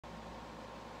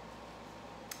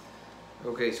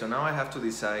Okay, so now I have to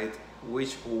decide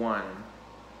which one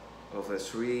of the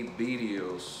three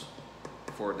videos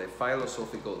for the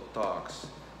philosophical talks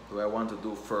do I want to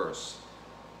do first.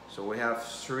 So we have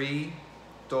three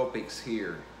topics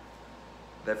here.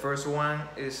 The first one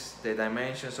is the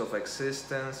dimensions of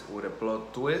existence with a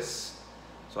plot twist.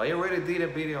 So I already did a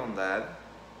video on that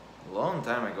a long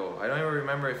time ago. I don't even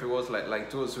remember if it was like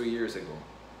 2 or 3 years ago.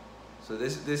 So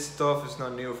this stuff is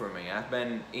not new for me. I've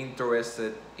been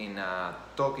interested in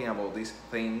talking about these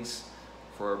things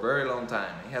for a very long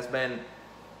time. It has been,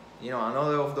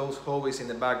 another of those hobbies in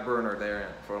the back burner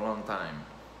there for a long time.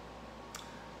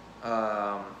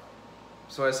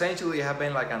 So essentially I have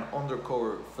been like an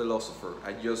undercover philosopher.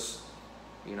 I just,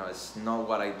 it's not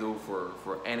what I do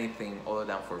for anything other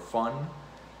than for fun.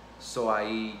 So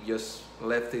I just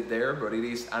left it there, but it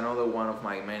is another one of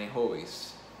my many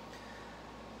hobbies.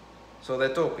 So the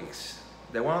topics.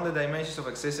 The one on the dimensions of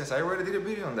existence, I already did a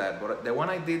video on that, but the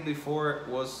one I did before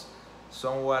was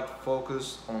somewhat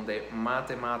focused on the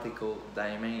mathematical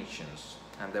dimensions.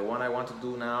 And the one I want to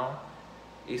do now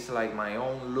is like my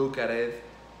own look at it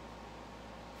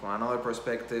from another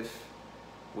perspective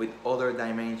with other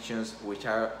dimensions which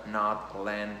are not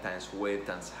length times width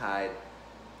times height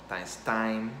times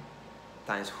time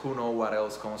times who knows what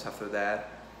else comes after that.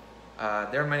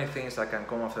 There are many things that can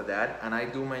come after that, and I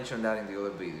do mention that in the other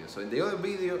video. So in the other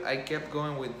video I kept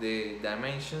going with the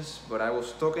dimensions, but I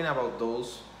was talking about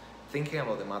those, thinking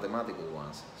about the mathematical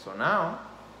ones. So now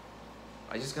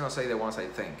I'm just gonna say the ones I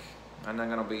think. I'm not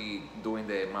gonna be doing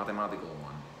the mathematical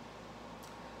one.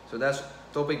 So that's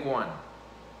topic 1,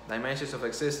 dimensions of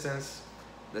existence.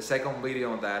 The second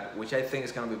video on that, which I think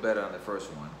is gonna be better than the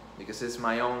first one, because it's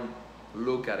my own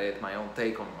look at it, my own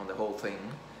take on the whole thing.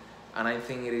 And I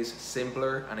think it is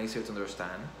simpler and easier to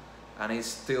understand, and it's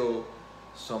still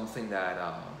something that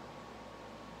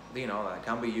that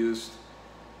can be used.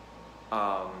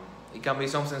 It can be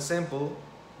something simple,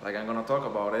 like I'm gonna talk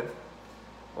about it,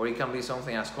 or it can be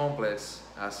something as complex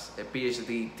as a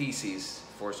PhD thesis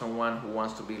for someone who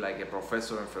wants to be like a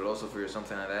professor in philosophy or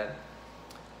something like that,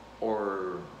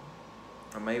 or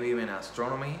maybe even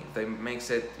astronomy, if they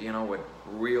mix it, with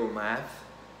real math,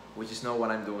 which is not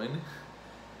what I'm doing.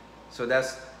 So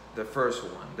that's the first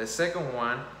one. The second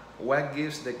one, what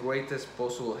gives the greatest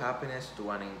possible happiness to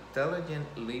an intelligent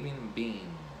living being?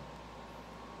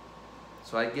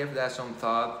 So I gave that some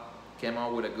thought, came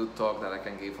up with a good talk that I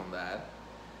can give on that,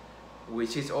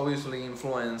 which is obviously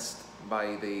influenced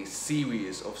by the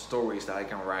series of stories that I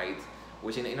can write,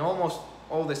 which in almost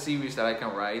all the series that I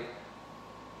can write,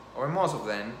 or most of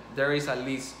them, there is at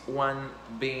least one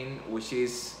being which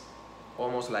is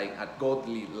almost like at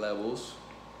godly levels.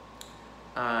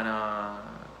 And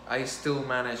I still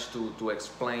manage to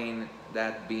explain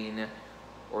that being,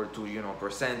 or to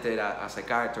present it as a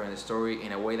character in the story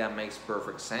in a way that makes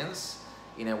perfect sense,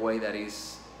 in a way that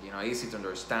is easy to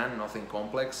understand, nothing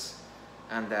complex,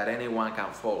 and that anyone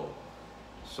can follow.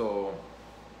 So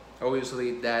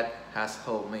obviously that has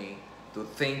helped me to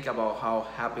think about how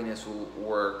happiness will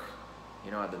work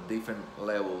at the different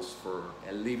levels for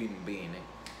a living being.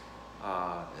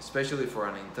 Especially for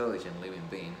an intelligent living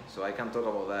being. So I can talk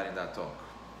about that in that talk.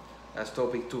 That's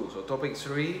topic 2. So topic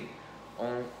 3,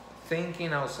 on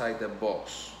thinking outside the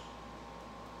box.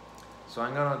 So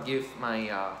I'm gonna give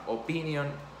my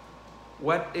opinion.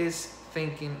 What is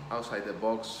thinking outside the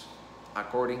box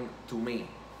according to me?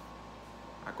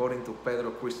 According to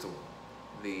Pedro Cristobal,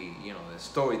 the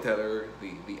storyteller,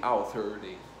 the author,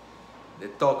 the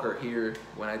talker here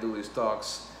when I do these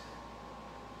talks.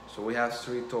 So we have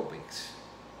 3 topics.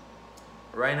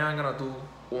 Right now I'm gonna do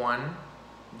 1,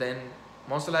 then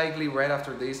most likely right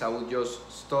after this I will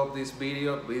just stop this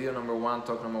video number 1,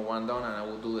 talk number 1 done, and I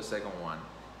will do the second one.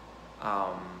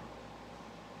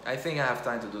 I think I have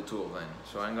time to do 2 of them,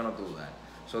 so I'm gonna do that.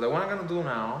 So the one I'm gonna do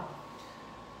now,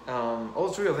 all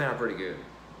 3 of them are pretty good.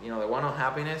 The one on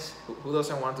happiness, who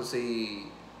doesn't want to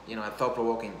see a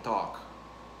thought-provoking talk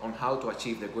on how to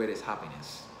achieve the greatest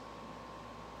happiness?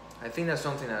 I think that's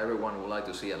something that everyone would like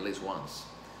to see at least once.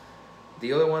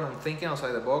 The other one, on thinking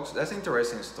outside the box, that's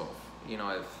interesting stuff.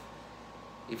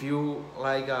 If you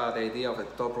like the idea of a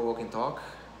thought-provoking talk,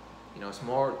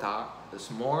 smart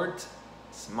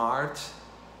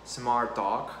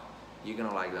talk, you're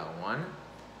gonna like that one.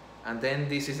 And then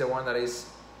this is the one that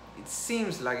is, it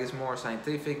seems like it's more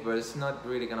scientific, but it's not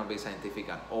really gonna be scientific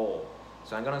at all.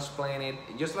 So I'm gonna explain it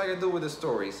just like I do with the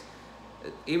stories.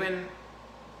 Even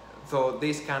though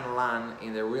this can land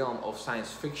in the realm of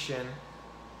science fiction,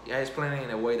 I explain it in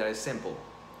a way that is simple,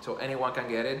 so anyone can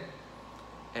get it,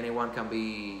 anyone can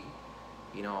be,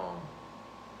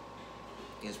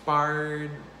 inspired,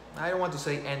 I don't want to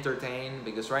say entertain,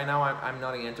 because right now I'm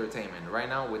not in entertainment. Right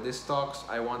now with these talks,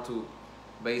 I want to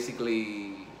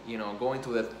basically, you know, go into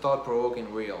the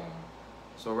thought-provoking realm.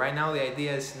 So right now the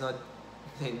idea is not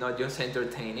just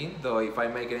entertaining, though if I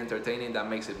make it entertaining, that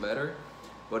makes it better,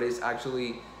 but it's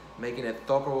actually making a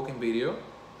thought-provoking video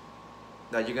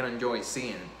that you're gonna enjoy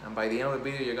seeing, and by the end of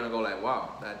the video you're gonna go like,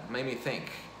 wow, that made me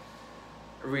think.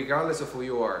 Regardless of who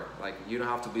you are, like, you don't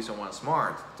have to be someone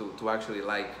smart to actually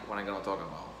like what I'm gonna talk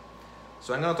about.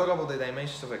 So I'm gonna talk about the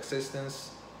dimensions of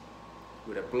existence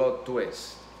with a plot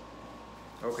twist.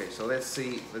 Okay, so let's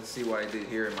see what I did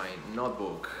here in my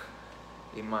notebook.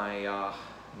 In my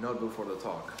notebook for the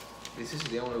talk. This is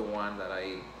the only one that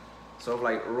I sort of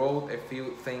like wrote a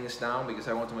few things down because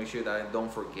I want to make sure that I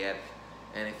don't forget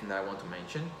anything that I want to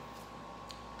mention.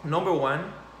 Number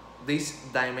one, these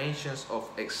dimensions of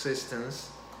existence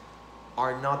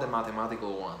are not the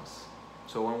mathematical ones.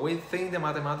 So when we think the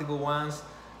mathematical ones,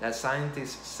 that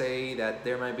scientists say that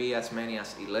there might be as many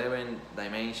as 11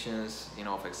 dimensions, you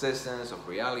know, of existence, of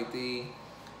reality,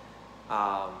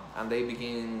 and they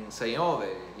begin saying, oh,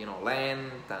 the, you know,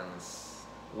 length times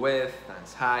width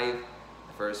times height,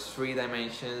 the first 3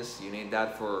 dimensions, you need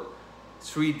that for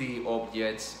 3D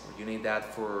objects, or you need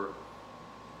that for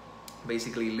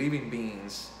basically living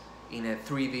beings in a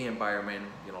 3D environment,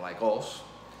 you know, like us.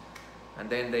 And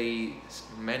then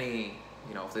many,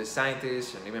 you know, the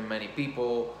scientists and even many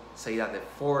people say that the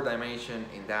 4th dimension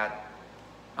in that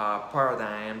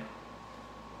paradigm,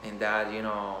 in that, you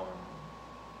know,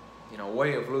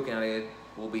 way of looking at it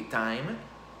will be time,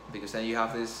 because then you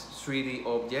have these 3D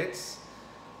objects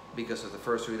because of the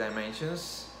first 3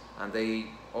 dimensions, and they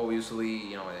obviously,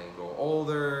 you know, they grow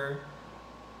older,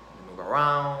 they move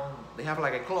around, they have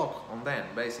like a clock on them,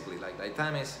 basically, like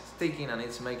time is ticking and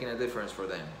it's making a difference for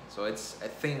them. So it's a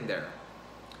thing there.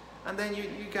 And then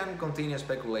you can continue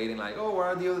speculating like, oh, what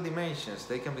are the other dimensions?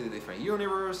 They can be the different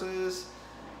universes.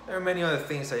 There are many other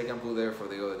things that you can put there for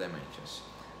the other dimensions.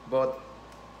 But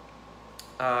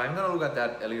I'm gonna look at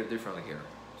that a little differently here.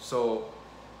 So,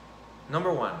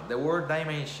 number one, the word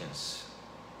dimensions,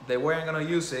 the way I'm gonna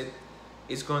use it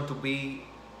is going to be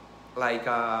like,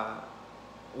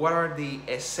 what are the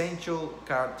essential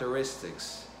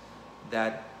characteristics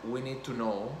that we need to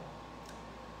know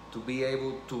to be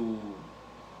able to,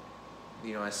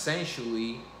 you know,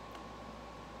 essentially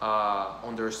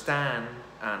understand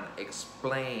and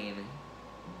explain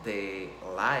the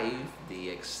life, the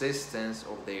existence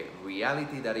of the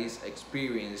reality that is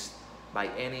experienced by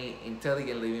any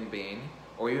intelligent living being,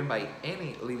 or even by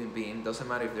any living being, doesn't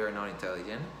matter if they're not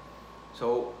intelligent.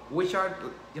 So which are,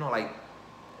 you know, like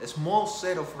a small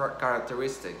set of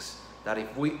characteristics that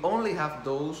if we only have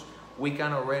those, we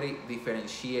can already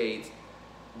differentiate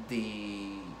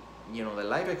the, you know, the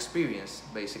life experience,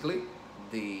 basically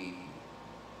the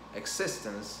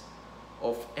existence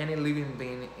of any living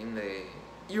being in the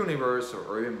universe,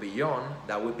 or even beyond,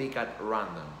 that we pick at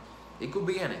random. It could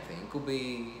be anything. It could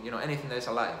be, you know, anything that is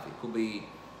alive. It could be,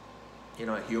 you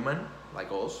know, a human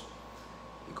like us.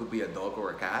 It could be a dog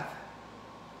or a cat.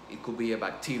 It could be a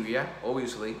bacteria.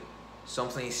 Obviously,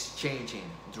 something is changing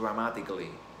dramatically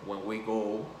when we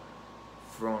go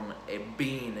from a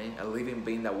being, a living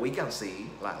being that we can see,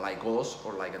 like us,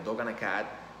 or like a dog and a cat.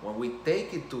 When we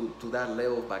take it to that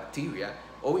level of bacteria,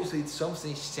 obviously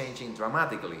something is changing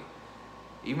dramatically.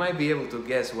 You might be able to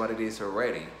guess what it is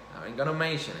already. I'm gonna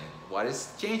mention it. What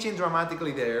is changing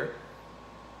dramatically there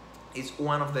is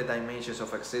one of the dimensions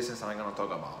of existence that I'm gonna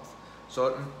talk about.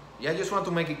 So yeah, I just want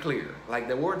to make it clear, like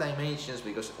the word dimensions,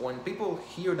 because when people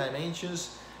hear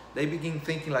dimensions, they begin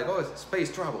thinking like, oh, it's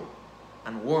space travel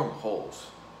and wormholes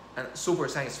and super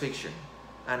science fiction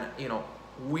and, you know,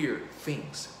 weird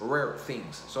things, rare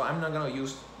things. So I'm not gonna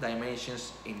use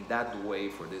dimensions in that way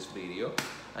for this video.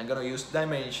 I'm gonna use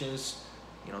dimensions,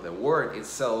 you know, the word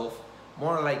itself,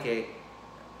 more like a,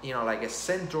 you know, like a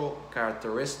central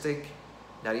characteristic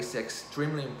that is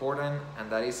extremely important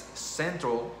and that is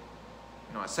central,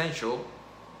 you know, essential,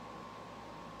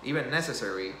 even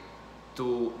necessary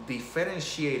to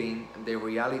differentiating the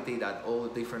reality that all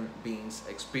different beings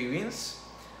experience,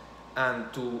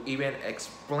 and to even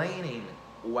explaining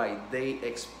why they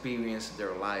experience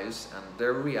their lives and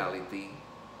their reality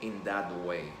in that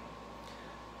way.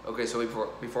 Okay, so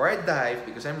before I dive,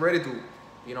 because I'm ready to,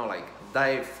 you know, like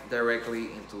dive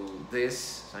directly into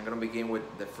this, so I'm gonna begin with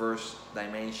the first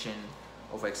dimension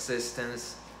of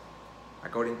existence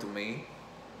according to me,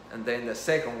 and then the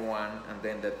second one, and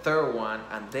then the third one,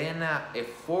 and then a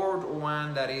fourth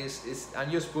one that is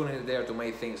I'm just putting it there to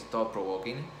make things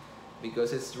thought-provoking,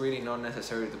 because it's really not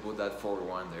necessary to put that fourth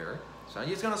one there. So I'm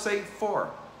just gonna say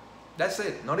 4. That's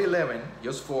it, not 11,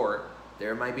 just 4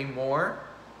 There might be more,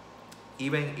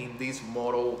 even in this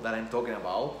model that I'm talking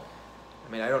about.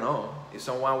 I mean, I don't know. If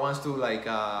someone wants to like,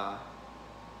 I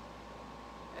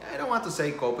don't want to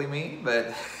say copy me,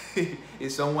 but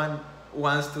if someone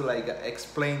wants to like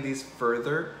explain this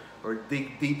further or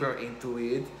dig deeper into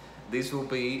it, this will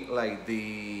be like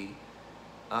the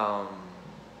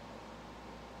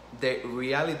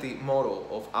reality model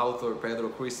of author Pedro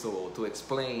Cristobal to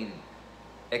explain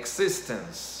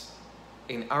existence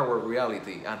in our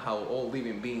reality and how all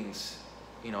living beings,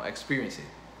 you know, experience it.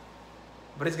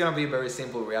 But it's gonna be a very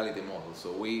simple reality model.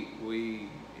 So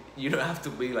you don't have to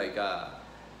be like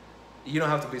you don't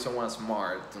have to be someone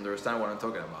smart to understand what I'm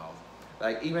talking about.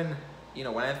 Like, even, you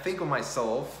know, when I think of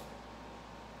myself,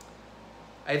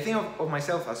 I think of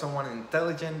myself as someone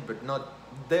intelligent, but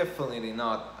definitely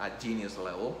not at genius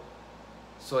level.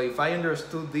 So if I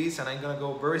understood this, and I'm gonna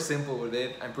go very simple with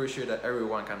it, I'm pretty sure that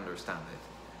everyone can understand it.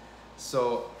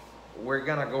 So we're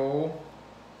gonna go,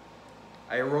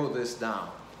 I wrote this down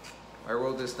in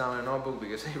a notebook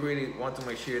because I really want to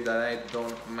make sure that I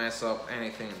don't mess up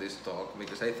anything in this talk,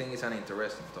 because I think it's an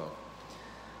interesting talk.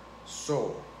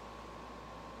 So,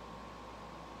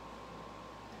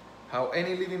 how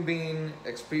any living being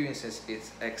experiences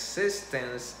its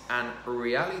existence and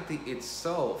reality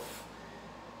itself,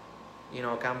 you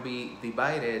know, can be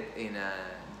divided in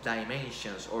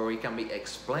dimensions, or it can be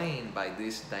explained by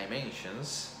these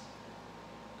dimensions,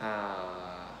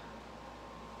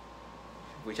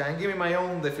 which I'm giving my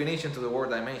own definition to the word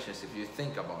dimensions if you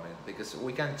think about it, because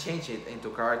we can change it into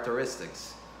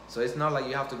characteristics. So it's not like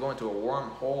you have to go into a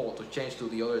wormhole to change to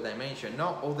the other dimension.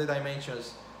 No, all the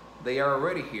dimensions, they are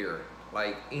already here,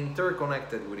 like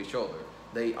interconnected with each other.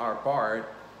 They are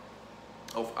part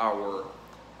of our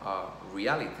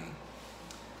reality.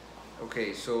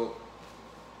 Okay, so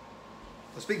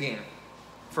let's begin.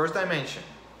 First dimension.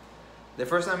 The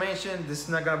first dimension, this is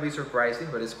not gonna be surprising,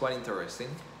 but it's quite interesting,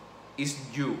 is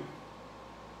you.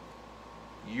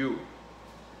 You.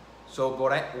 So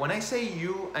when I say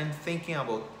you, I'm thinking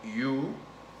about you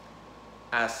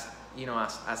as, you know,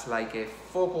 as like a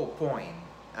focal point,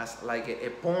 as like a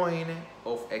point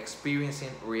of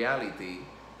experiencing reality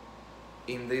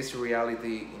in this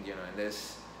reality, you know, in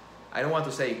this, I don't want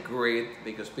to say grid,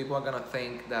 because people are gonna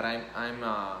think that I'm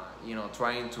you know,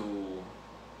 trying to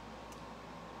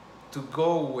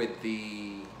go with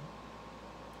the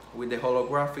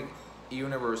holographic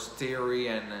universe theory,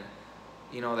 and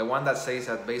you know, the one that says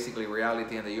that basically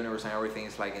reality and the universe and everything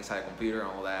is like inside a computer and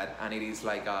all that, and it is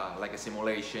like a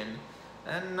simulation,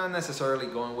 and not necessarily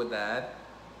going with that,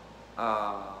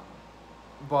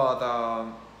 but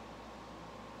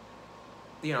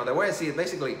you know, the way I see it,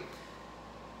 basically,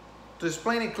 to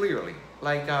explain it clearly,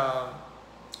 like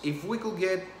if we could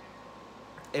get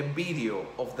a video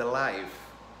of the life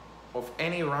of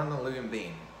any random living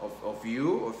being, of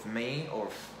you, of me, or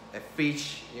a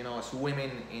fish, you know,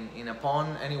 swimming in a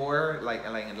pond anywhere, like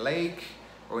in a lake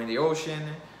or in the ocean,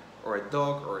 or a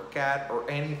dog or a cat or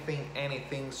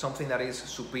anything, something that is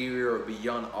superior or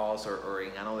beyond us, or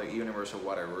in another universe or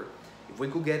whatever. If we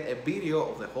could get a video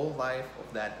of the whole life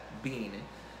of that being,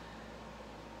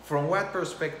 from what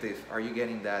perspective are you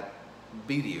getting that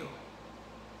video?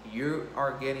 You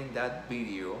are getting that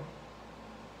video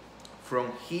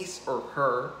from his or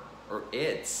her or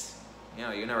its, you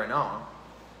know, you never know,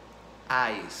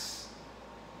 eyes.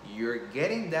 You're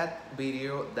getting that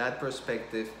video, that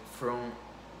perspective, from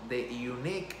the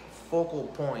unique focal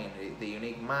point, the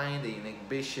unique mind, the unique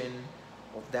vision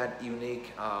of that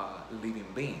unique living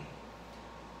being.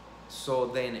 So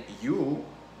then you,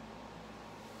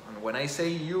 and when I say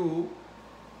you,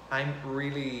 I'm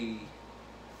really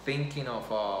thinking of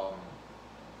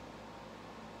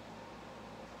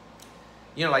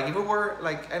you know, like if we were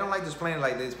like, I don't like to explain it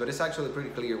like this, but it's actually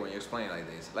pretty clear when you explain it like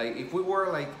this. Like if we were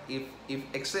like, if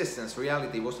existence,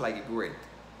 reality was like a grid,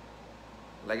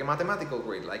 like a mathematical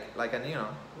grid, like an, you know,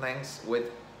 length,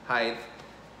 width, height,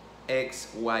 x,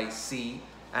 y, z,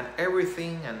 and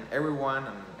everything and everyone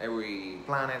and every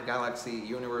planet, galaxy,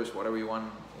 universe, whatever you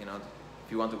want, you know, if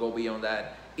you want to go beyond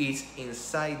that, is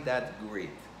inside that grid.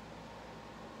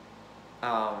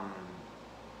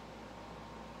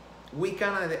 We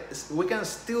can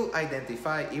still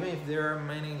identify, even if there are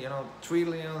many, you know,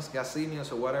 trillions,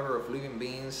 gazillions, or whatever of living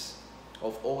beings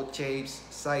of all shapes,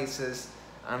 sizes,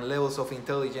 and levels of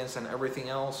intelligence and everything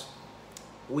else,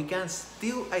 we can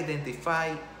still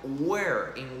identify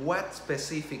where, in what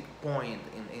specific point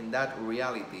in that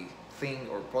reality, thing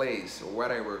or place or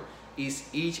whatever, is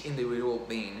each individual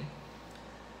being,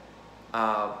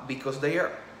 because they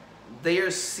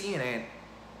are seeing it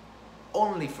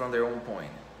only from their own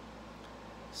point.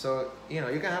 So, you know,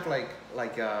 you can have like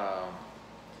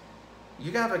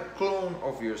you have a clone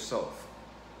of yourself,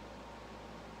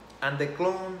 and the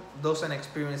clone doesn't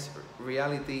experience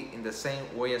reality in the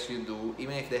same way as you do,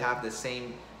 even if they have the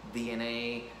same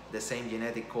DNA, the same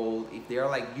genetic code, if they are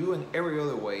like you in every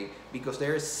other way, because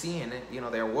they're seeing it, you know,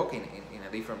 they're walking in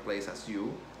a different place as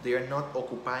you, they are not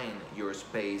occupying your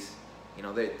space, you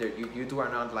know, you two are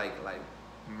not like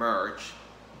merged,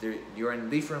 you're in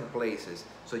different places.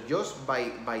 So just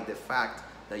by the fact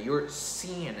that you're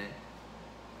seeing it,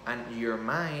 and your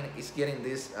mind is getting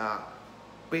this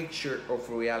picture of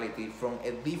reality from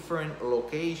a different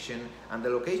location, and the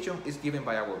location is given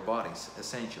by our bodies,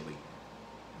 essentially.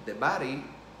 The body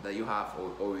that you have,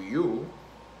 or you,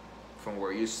 from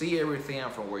where you see everything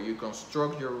and from where you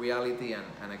construct your reality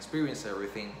and experience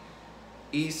everything,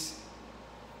 is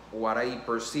what I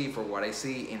perceive or what I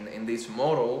see in this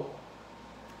model,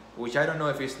 which I don't know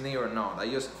if it's near or not. I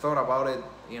just thought about it,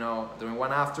 you know, during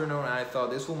one afternoon, and I thought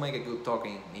this will make a good talk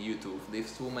in YouTube.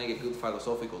 This will make a good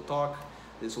philosophical talk.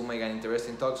 This will make an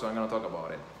interesting talk, so I'm going to talk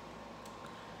about it.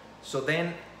 So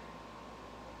then,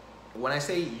 when I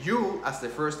say you as the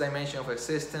first dimension of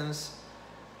existence,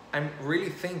 I'm really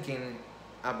thinking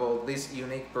about this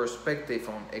unique perspective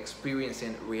on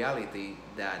experiencing reality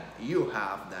that you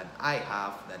have, that I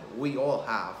have, that we all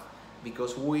have,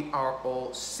 because we are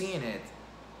all seeing it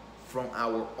from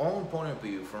our own point of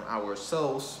view, from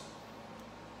ourselves.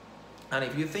 And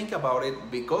if you think about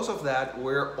it, because of that,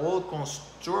 we're all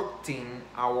constructing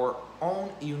our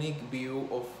own unique view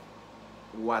of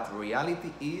what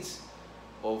reality is,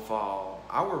 of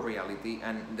our reality,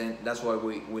 and then that's why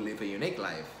we live a unique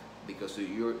life, because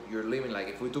you're living, like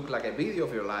if we took like a video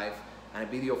of your life and a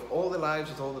video of all the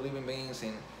lives of all the living beings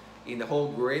in the whole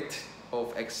grid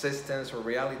of existence or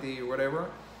reality or whatever,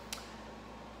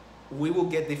 we will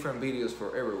get different videos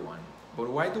for everyone. But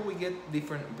why do we get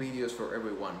different videos for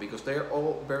everyone? Because they're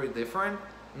all very different?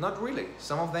 Not really.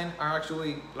 Some of them are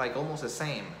actually like almost the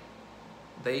same.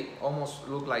 They almost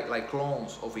look like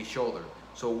clones of each other.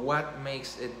 So what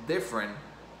makes it different?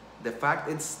 The fact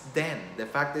it's them. The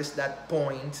fact is that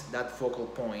point, that focal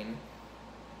point,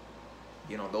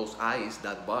 you know, those eyes,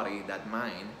 that body, that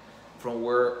mind, from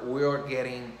where we are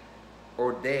getting,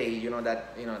 or they, you know,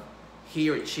 that, you know, he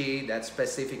or she, that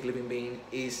specific living being,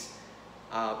 is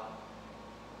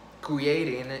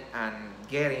creating and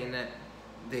getting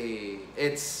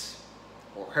its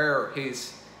or her,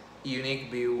 his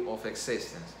unique view of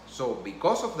existence. So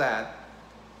because of that,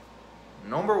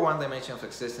 number one dimension of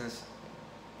existence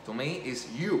to me is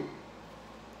you.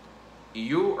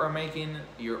 You are making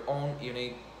your own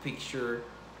unique picture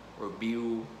or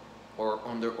view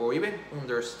or even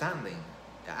understanding.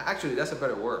 Actually, that's a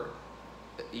better word.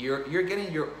 You're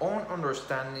getting your own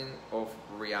understanding of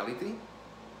reality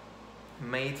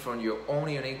made from your own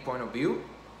unique point of view.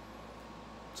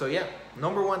 So yeah,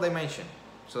 number one dimension,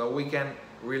 so that we can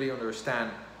really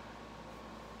understand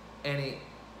any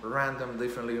random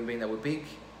different living being that we pick,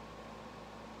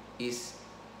 is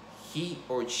he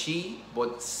or she,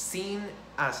 but seen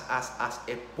as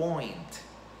a point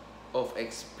of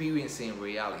experiencing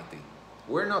reality.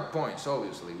 We're not points,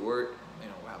 obviously. We're, you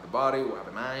know, we have a body, we have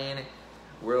a mind.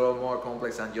 We're a lot more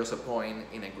complex than just a point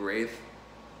in a grid.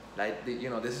 Like, you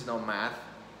know, this is not math.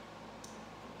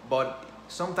 But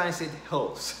sometimes it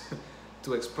helps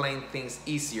to explain things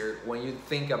easier when you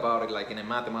think about it like in a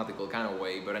mathematical kind of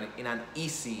way, but in an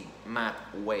easy math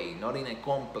way, not in a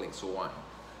complex one.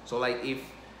 So like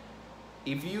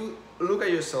if you look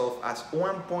at yourself as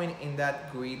one point in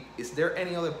that grid, is there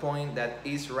any other point that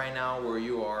is right now where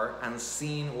you are and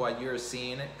seeing what you're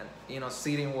seeing, and, you know,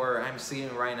 sitting where I'm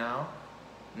sitting right now?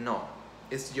 No,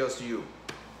 it's just you.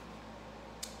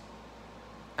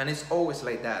 And it's always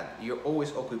like that. You're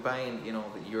always occupying, you know,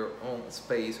 your own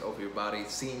space of your body,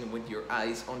 seeing with your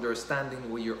eyes,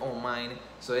 understanding with your own mind.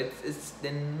 So it's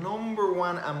the number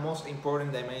one and most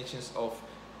important dimensions of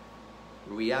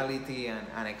reality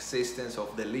and existence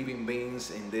of the living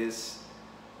beings in this,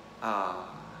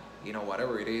 you know,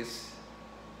 whatever it is,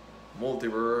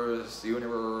 multiverse,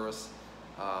 universe,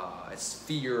 a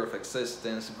sphere of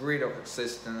existence, grid of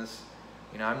existence.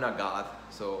 You know, I'm not God,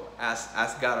 so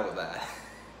ask God about that.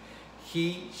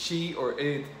 He, she, or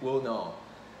it will know.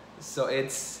 So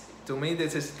it's, to me,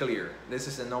 this is clear. This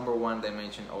is the number one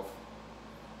dimension of,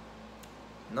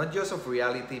 not just of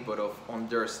reality, but of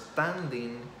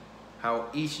understanding how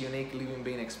each unique living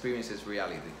being experiences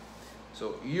reality.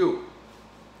 So you,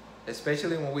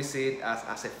 especially when we see it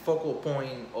as a focal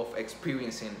point of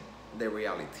experiencing the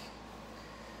reality.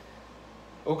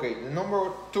 Okay,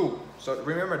 number two. So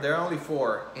remember, there are only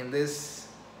four in this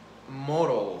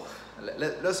model.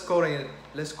 Let's call it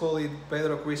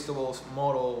Pedro Cristobal's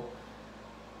model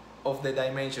of the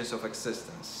dimensions of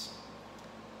existence.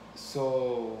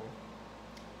 So,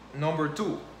 number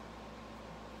 2,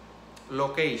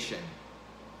 location.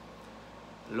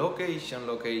 Location,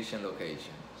 location,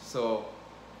 location. So,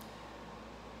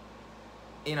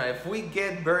 you know, if we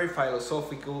get very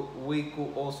philosophical, we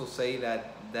could also say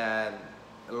that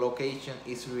location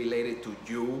is related to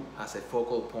you as a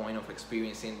focal point of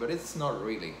experiencing, but it's not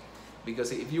really.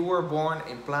 Because if you were born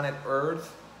in planet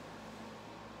Earth,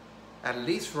 at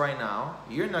least right now,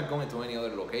 you're not going to any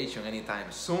other location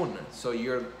anytime soon. So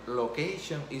your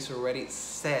location is already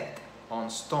set on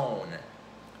stone.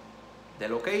 The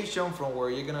location from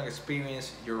where you're gonna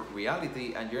experience your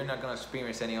reality, and you're not gonna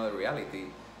experience any other reality,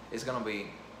 is gonna be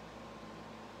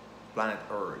planet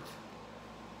Earth.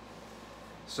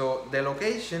 So the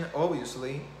location,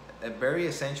 obviously, a very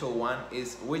essential one,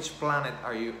 is which planet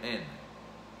are you in.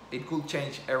 It could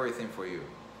change everything for you.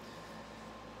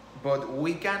 But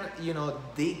we can, you know,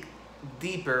 dig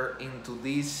deeper into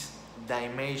this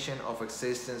dimension of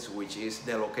existence, which is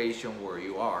the location where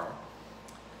you are.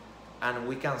 And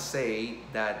we can say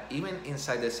that even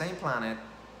inside the same planet,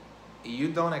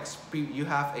 you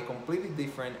have a completely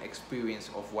different experience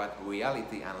of what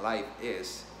reality and life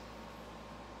is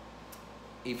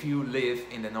if you live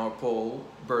in the North Pole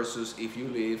versus if you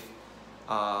live,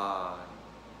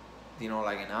 you know,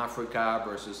 like in Africa,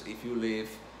 versus if you live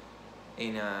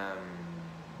in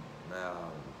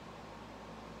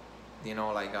you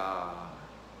know, like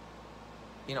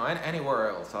you know, anywhere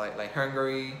else, like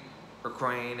Hungary,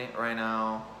 Ukraine right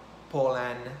now,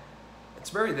 Poland. It's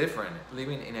very different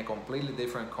living in a completely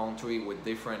different country with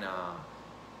different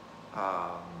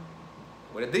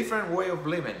with a different way of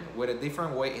living, with a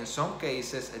different way, in some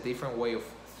cases, a different way of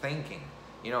thinking.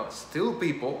 You know, still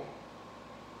people,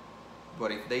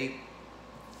 but if they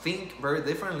think very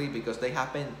differently because they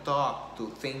have been taught to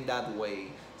think that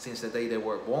way since the day they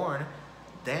were born,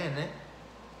 then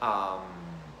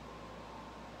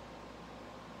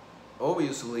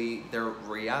obviously their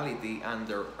reality and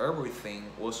their everything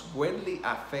was greatly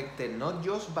affected, not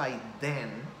just by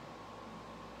them,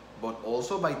 but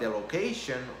also by the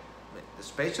location,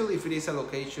 especially if it is a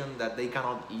location that they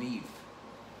cannot leave.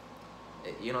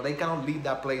 You know, they cannot leave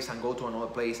that place and go to another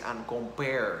place and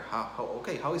compare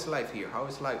okay, how is life here, how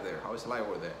is life there, how is life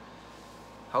over there,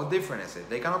 how different is it.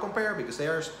 They cannot compare because they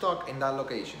are stuck in that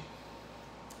location.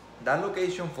 That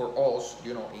location for us,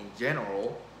 you know, in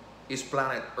general, is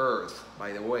planet Earth,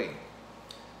 by the way.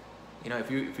 You know, if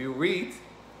you read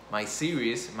my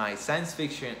series, my science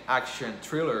fiction action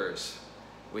thrillers,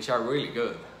 which are really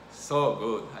good, so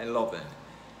good, I love them,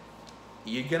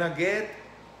 you're gonna get,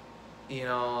 you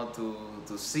know,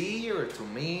 to see or to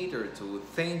meet or to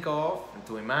think of and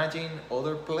to imagine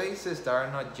other places that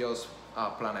are not just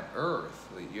planet Earth.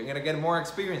 You're gonna get more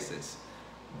experiences,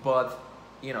 but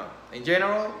you know, in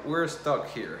general, we're stuck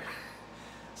here.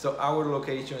 So our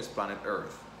location is planet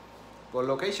Earth. But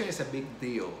location is a big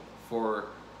deal.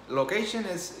 Location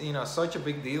is, you know, such a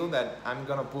big deal that I'm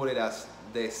gonna put it as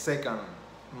the second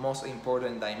most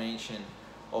important dimension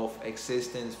of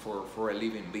existence for a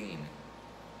living being.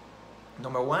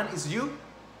 Number 1 is you.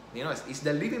 You know, it's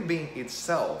the living being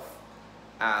itself.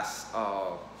 As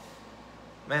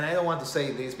man, I don't want to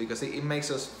say this because it makes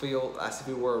us feel as if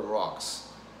we were rocks.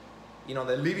 You know,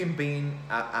 the living being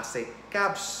as a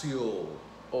capsule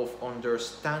of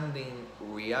understanding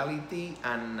reality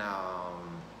and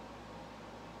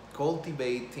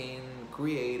cultivating,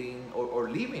 creating, or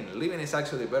living. Living is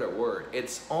actually a better word.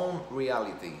 Its own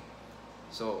reality.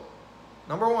 So,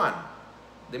 number 1,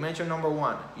 dimension number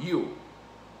 1, you,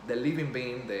 the living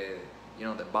being, you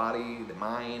know, the body, the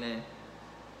mind, you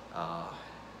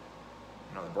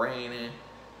know, the brain,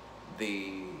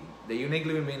 the unique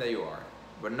living being that you are.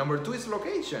 But number 2 is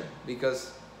location,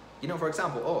 because, you know, for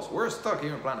example, us, we're stuck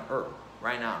here on planet Earth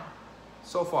right now.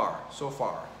 So far.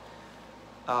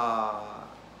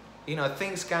 You know,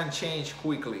 things can change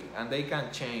quickly, and they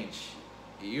can change,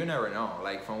 you never know,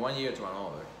 like from one year to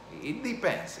another. It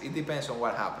depends on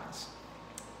what happens.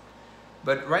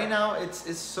 But right now,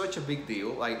 it's such a big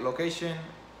deal. Like location,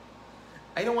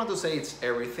 I don't want to say it's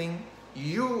everything.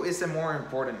 You is a more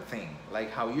important thing.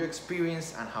 Like how you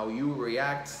experience and how you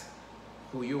react,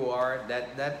 who you are,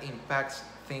 that impacts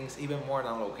things even more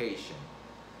than location.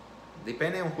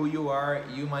 Depending on who you are,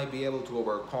 you might be able to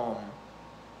overcome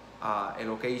a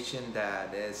location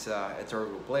that is a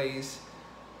terrible place,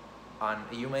 and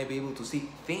you may be able to see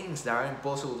things that are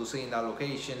impossible to see in that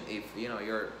location if, you know,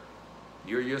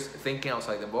 you're just thinking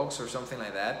outside the box or something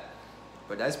like that.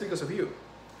 But that's because of you.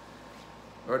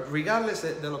 But regardless,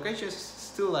 the location is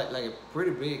still like a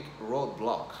pretty big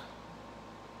roadblock.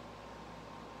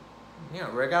 you know,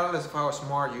 regardless of how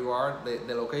smart you are,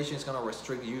 the location is gonna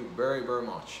restrict you very, very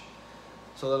much.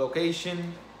 So the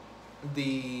location,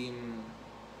 the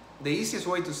easiest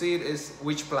way to see it is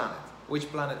which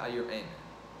planet are you in.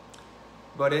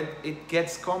 But it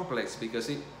gets complex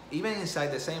because even inside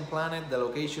the same planet, the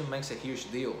location makes a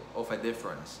huge deal of a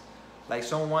difference. Like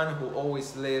someone who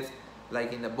always lived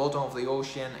like in the bottom of the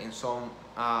ocean in some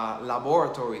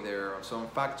laboratory there or some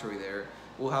factory there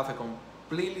will have a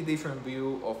completely different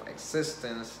view of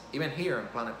existence, even here on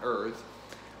planet Earth,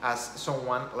 as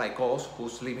someone like us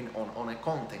who's living on a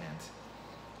continent.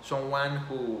 Someone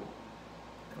who,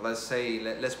 let's say,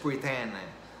 let's pretend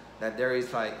that there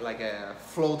is like a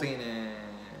floating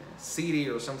city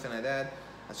or something like that.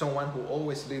 Someone who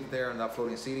always lived there in that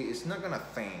floating city is not gonna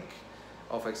think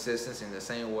of existence in the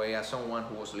same way as someone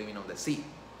who was living on the sea.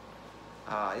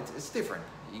 It's different.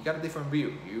 You got a different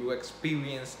view. You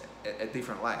experience a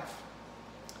different life.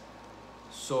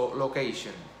 So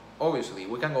location. Obviously,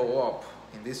 we can go up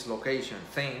in this location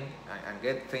thing and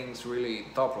get things really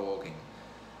thought-provoking.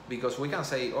 Because we can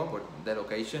say, oh, but the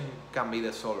location can be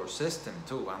the solar system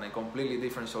too, and a completely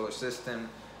different solar system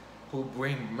could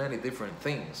bring many different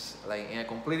things. Like in a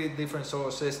completely different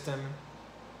solar system,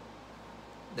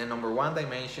 the number one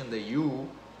dimension, the you,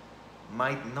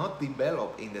 might not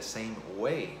develop in the same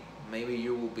way. Maybe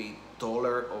you will be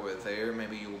taller over there,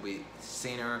 maybe you will be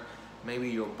thinner, maybe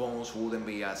your bones wouldn't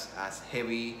be as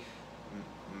heavy,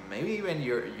 maybe even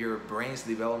your brain's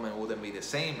development wouldn't be the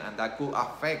same, and that could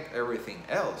affect everything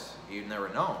else. You never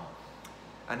know.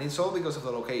 And it's all because of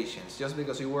the locations, just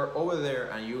because you were over there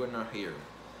and you were not here.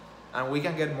 And we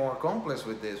can get more complex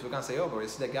with this. We can say, oh, but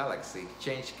it's the galaxy.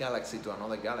 Change galaxy to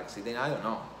another galaxy. Then I don't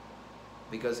know.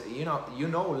 Because you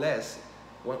know less.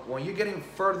 When you're getting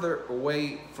further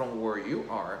away from where you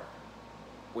are,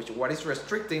 what is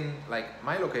restricting, like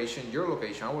my location, your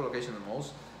location, our location the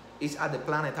most, is at the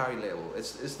planetary level.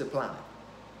 It's the planet.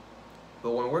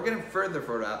 But when we're getting further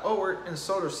for that, oh, we're in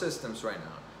solar systems right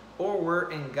now, or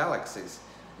we're in galaxies,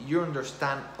 you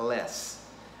understand less.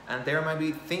 And there might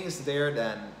be things there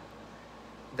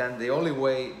than the only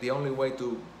way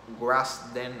to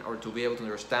grasp them or to be able to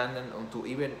understand them, or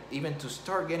to even to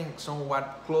start getting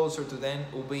somewhat closer to them,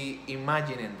 will be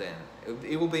imagining them.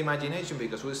 It will be imagination,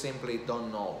 because we simply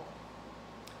don't know.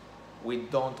 We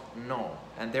don't know,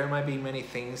 and there might be many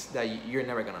things that you're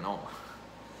never gonna know.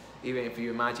 Even if you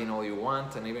imagine all you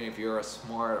want, and even if you're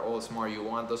all smart you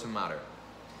want, doesn't matter.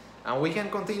 And we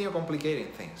can continue complicating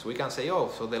things. We can say,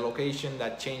 oh, so the location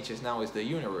that changes now is the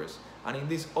universe. And in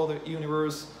this other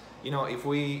universe, you know, if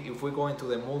we go into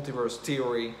the multiverse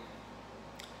theory,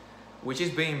 which is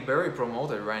being very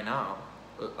promoted right now,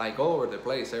 like all over the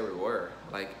place, everywhere.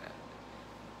 Like,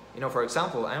 you know, for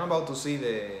example, I'm about to see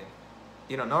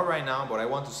not right now, but I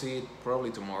want to see it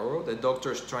probably tomorrow, the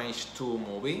Doctor Strange 2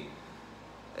 movie.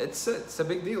 It's a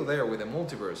big deal there with the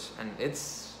multiverse, and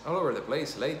it's all over the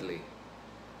place lately.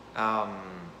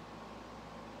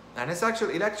 And it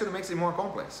actually makes it more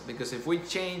complex, because if we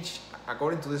change,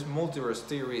 according to this multiverse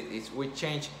theory, if we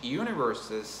change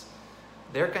universes,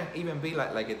 there can even be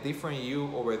like a different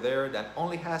you over there that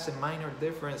only has a minor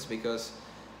difference, because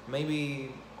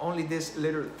maybe only this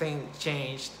little thing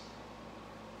changed.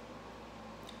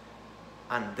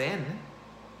 And then,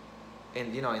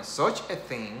 in such a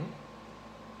thing,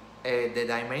 the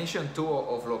dimension 2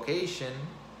 of location,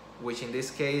 which in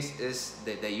this case is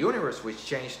the universe which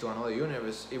changed to another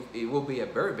universe, it will be a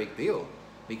very big deal.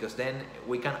 Because then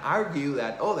we can argue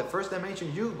that, oh, the first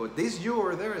dimension you, but this you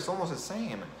over there is almost the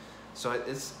same. So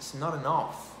it's not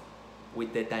enough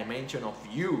with the dimension of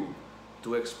you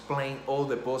to explain all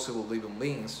the possible living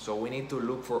beings. So we need to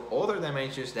look for other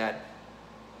dimensions that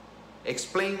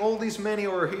explain all these many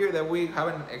over here that we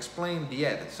haven't explained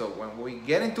yet. So when we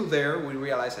get into there, we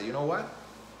realize that, you know what?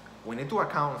 We need to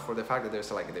account for the fact that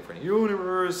there's like a different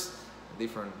universe,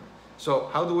 So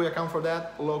how do we account for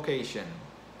that? Location.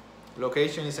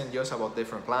 Location isn't just about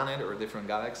different planet or different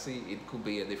galaxy. It could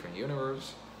be a different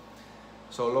universe.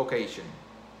 So location.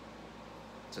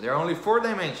 So there are only 4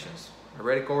 dimensions. I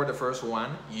already covered the first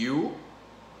one. You,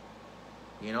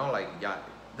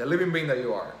 the living being that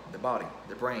you are, the body,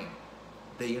 the brain,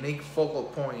 the unique focal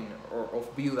point of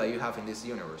view that you have in this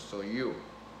universe. So you,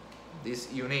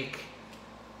 this unique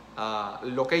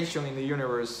location in the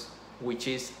universe, which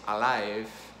is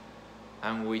alive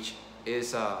and which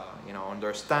is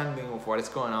understanding of what is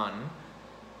going on,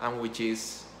 and which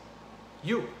is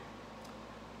you.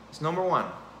 It's number 1.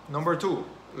 Number 2,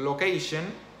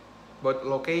 location, but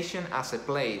location as a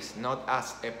place, not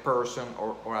as a person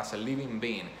or as a living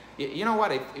being. You know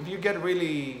what, if you get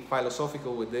really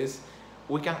philosophical with this,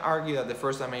 we can argue that the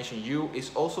first dimension, you,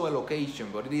 is also a location,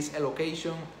 but it is a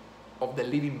location of the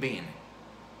living being.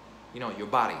 You know, your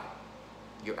body,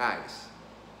 your eyes,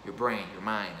 your brain, your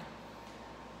mind.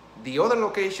 The other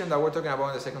location that we're talking about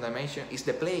in the second dimension is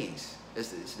the place.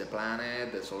 It's the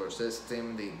planet, the solar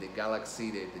system, the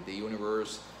galaxy, the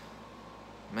universe.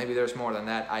 Maybe there's more than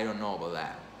that. I don't know about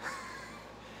that.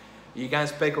 You can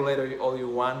speculate all you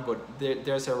want, but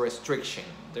there's a restriction.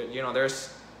 You know,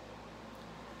 there's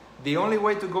the only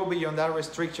way to go beyond that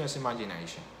restriction is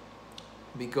imagination,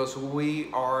 because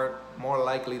we are more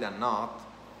likely than not.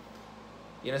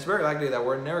 You know, it's very likely that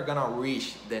we're never gonna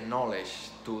reach the knowledge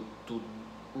to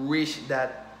reach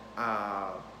that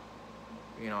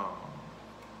you know,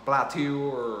 plateau,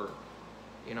 or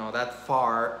you know, that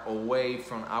far away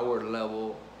from our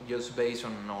level just based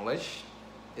on knowledge.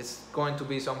 It's going to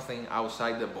be something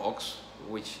outside the box,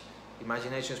 which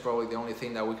imagination is probably the only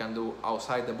thing that we can do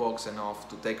outside the box enough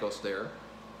to take us there.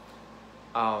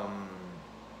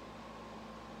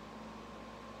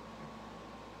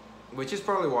 Which is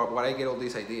probably what I get all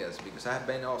these ideas, because I have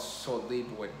been so deep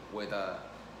with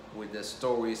the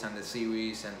stories and the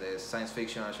series and the science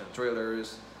fiction action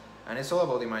thrillers, and it's all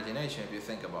about imagination if you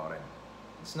think about it.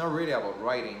 It's not really about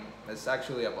writing, it's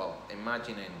actually about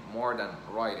imagining more than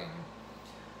writing.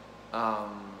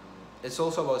 It's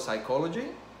also about psychology,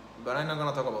 but I'm not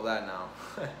gonna talk about that now.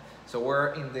 So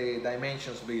we're in the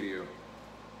dimensions video.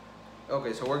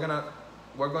 Okay, so we're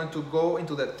going to go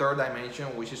into the third dimension,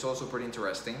 which is also pretty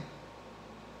interesting.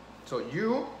 So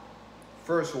you,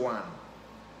 first one,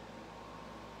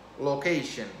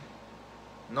 location.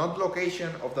 Not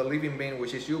location of the living being,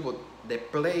 which is you, but the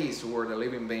place where the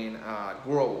living being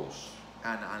grows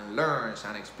and learns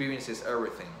and experiences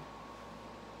everything.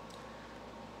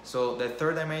 So the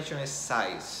third dimension is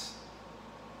size.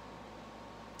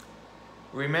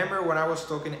 Remember when I was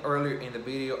talking earlier in the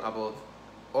video about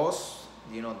us,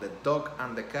 you know, the dog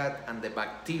and the cat and the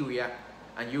bacteria,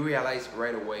 and you realize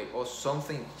right away, oh,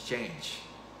 something changed.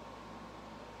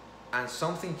 And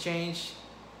something changed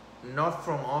not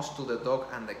from us to the dog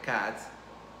and the cat.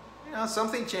 You know,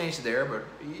 something changed there, but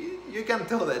you can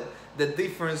tell that the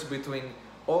difference between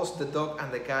us, the dog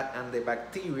and the cat, and the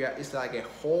bacteria is like a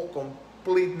whole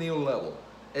complete new level.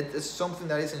 It is something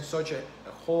that is in such a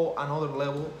whole another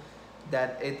level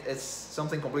that it is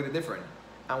something completely different.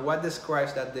 And what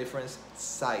describes that difference?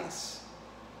 Size.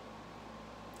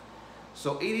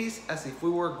 So it is as if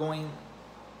we were going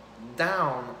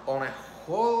down on a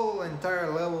whole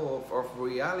entire level of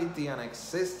reality and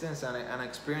existence and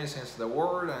experiencing the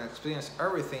world and experience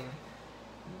everything,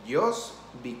 just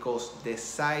because the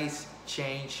size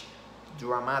changed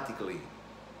dramatically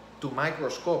to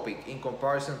microscopic in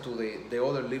comparison to the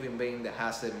other living being that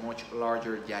has a much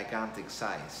larger, gigantic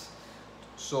size.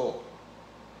 So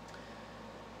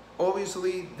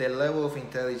obviously the level of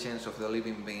intelligence of the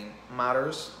living being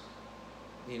matters.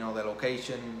 You know, the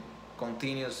location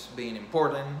continues being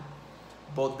important,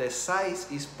 but the size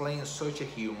is playing such a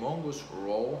humongous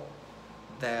role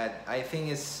that I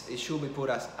think it should be put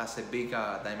as a big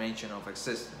dimension of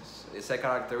existence. It's a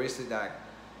characteristic that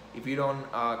if you don't,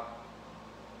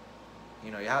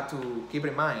 you know, you have to keep it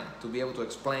in mind to be able to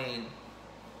explain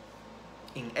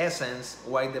in essence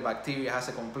why the bacteria has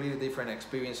a completely different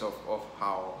experience of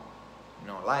how, you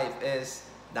know, life is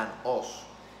than us.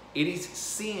 It is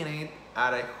seeing it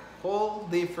at a whole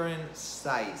different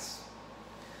size.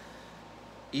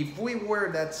 If we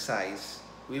were that size,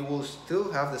 we will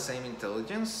still have the same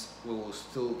intelligence, we will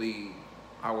still be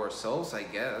ourselves, I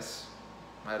guess.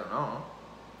 I don't know.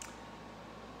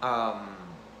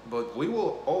 But we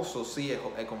will also see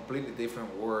a completely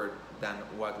different world than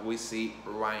what we see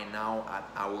right now at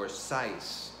our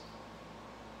size.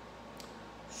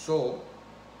 So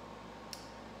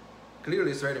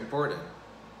clearly it's very important.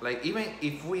 Like, even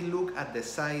if we look at the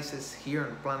sizes here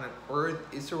on planet Earth,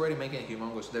 it's already making a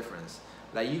humongous difference.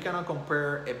 Like, you cannot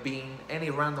compare a being, any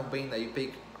random being that you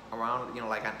pick around, you know,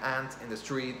 like an ant in the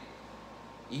street.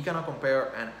 You cannot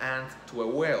compare an ant to a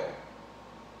whale.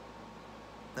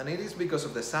 And it is because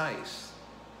of the size.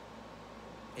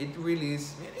 It really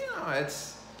is, you know,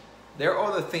 there are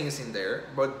other things in there,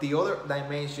 but the other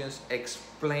dimensions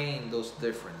explain those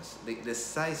differences. The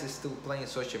size is still playing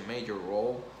such a major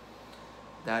role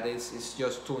that it's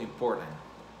just too important.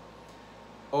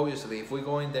 Obviously, if we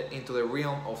go into the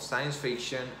realm of science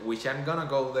fiction, which I'm gonna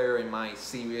go there in my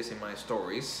series, in my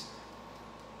stories,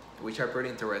 which are pretty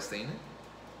interesting.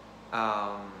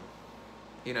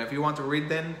 You know, if you want to read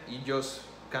them, you just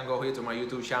can go here to my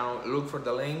YouTube channel, look for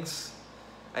the links.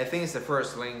 I think it's the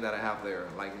first link that I have there,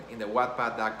 like in the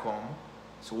wattpad.com.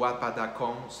 So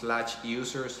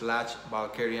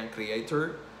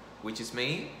wattpad.com/user/Valkeriancreator. which is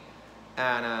me,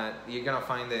 and you're gonna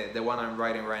find the one I'm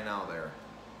writing right now there.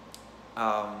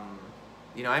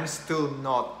 You know, I'm still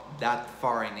not that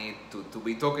far in it to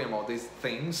be talking about these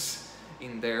things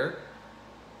in there,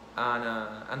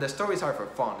 and the stories are for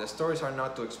fun. The stories are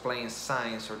not to explain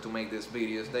science or to make these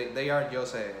videos. They are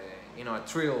just a, you know, a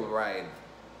thrill ride.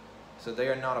 So they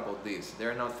are not about this. They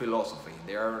are not philosophy.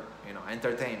 They are, you know,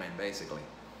 entertainment basically.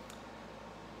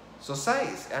 So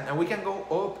size, and we can go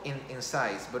up in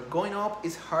size, but going up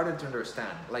is harder to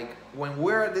understand. Like when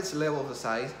we're at this level of the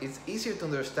size, it's easier to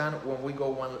understand when we go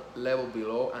one level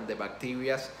below and the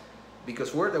bacteria,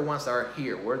 because we're the ones that are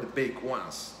here, we're the big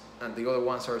ones, and the other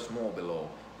ones are small below.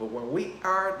 But when we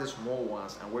are the small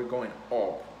ones and we're going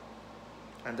up,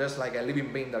 and there's like a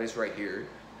living being that is right here,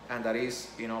 and that is,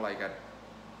 you know, like a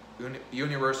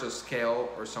universal scale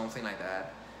or something like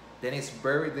that, then it's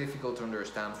very difficult to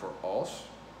understand for us.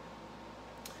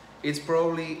 It's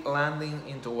probably landing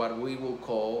into what we will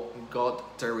call God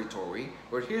territory.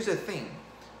 But here's the thing,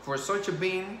 for such a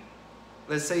being,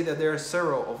 let's say that there are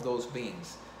several of those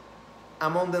beings.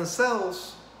 Among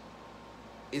themselves,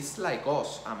 it's like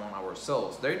us among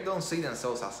ourselves. They don't see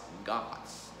themselves as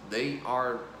gods. They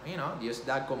are, you know, just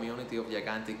that community of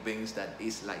gigantic beings that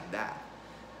is like that.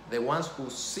 The ones who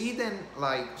see them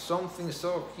like something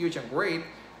so huge and great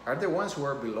are the ones who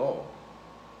are below.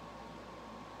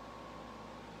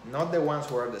 Not the ones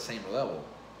who are at the same level,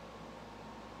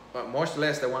 but much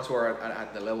less the ones who are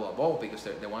at the level above, because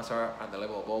the ones who are at the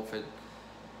level above,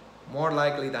 more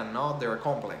likely than not, they're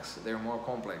complex. They're more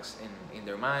complex in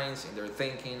their minds, in their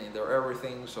thinking, in their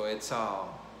everything. So it's a,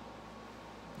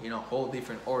 you know, whole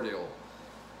different ordeal.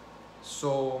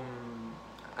 So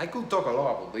I could talk a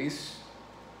lot about this,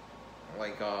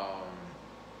 like,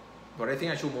 but I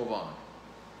think I should move on.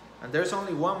 And there's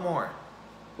only one more.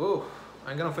 Ooh.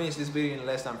 I'm gonna finish this video in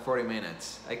less than 40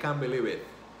 minutes. I can't believe it.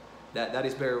 That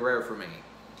is very rare for me.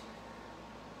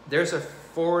 There's a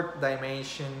fourth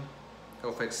dimension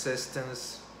of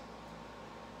existence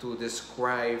to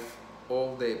describe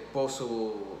all the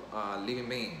possible living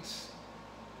beings.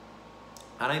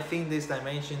 And I think this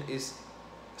dimension is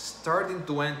starting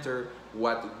to enter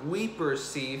what we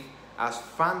perceive as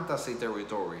fantasy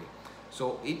territory.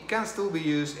 So it can still be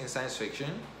used in science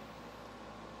fiction.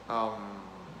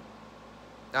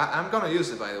 I'm gonna use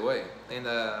it, by the way,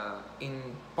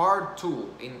 in part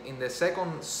 2, in the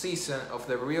second season of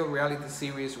the Real Reality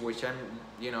series, which I'm,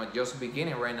 you know, just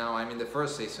beginning right now. I'm in the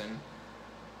first season.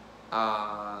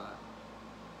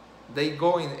 They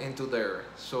go into there,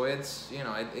 so it's, you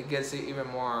know, it gets even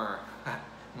more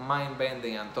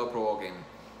mind-bending and thought-provoking.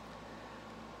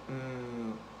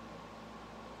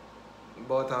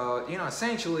 But you know,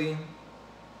 essentially,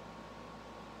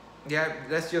 yeah,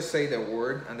 let's just say the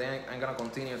word, and then I'm gonna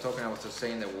continue talking about just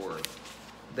saying the word.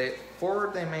 The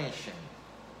fourth dimension,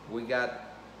 we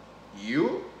got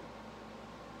you,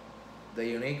 the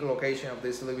unique location of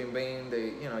this living being, the,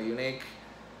 you know, unique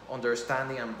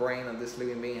understanding and brain that this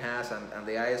living being has, and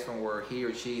the eyes from where he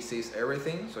or she sees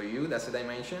everything. So you, that's the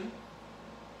dimension.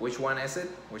 Which one is it?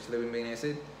 Which living being is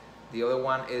it? The other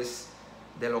one is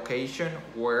the location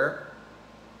where,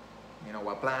 you know,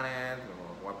 what planet,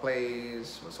 what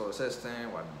place, what solar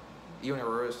system, what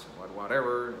universe,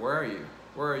 whatever, where are you?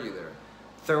 Where are you there?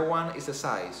 Third one is the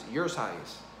size, your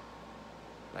size.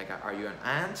 Like, are you an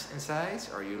ant in size?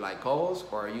 Are you like us?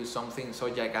 Or are you something so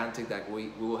gigantic that we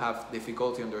will have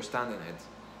difficulty understanding it?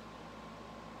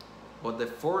 But the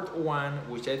fourth one,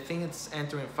 which I think it's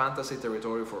entering fantasy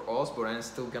territory for us, but I'm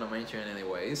still gonna mention it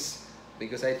anyways,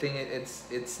 because I think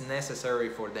it's necessary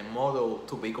for the model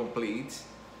to be complete.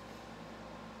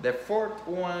 The fourth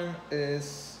one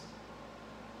is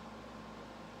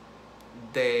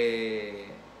the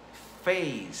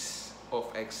phase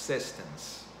of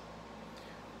existence.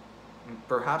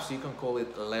 Perhaps you can call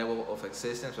it level of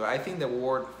existence, but I think the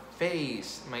word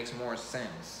phase makes more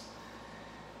sense.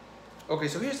 Okay,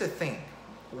 so here's the thing.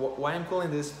 Why I'm calling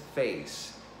this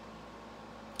phase.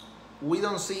 We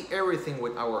don't see everything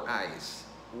with our eyes.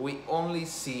 We only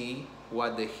see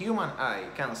what the human eye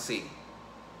can see.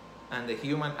 And the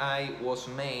human eye was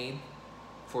made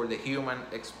for the human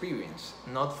experience,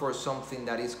 not for something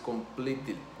that is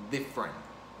completely different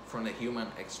from the human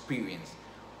experience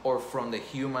or from the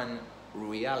human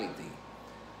reality.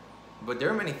 But there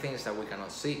are many things that we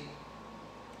cannot see.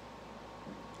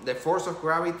 The force of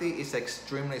gravity is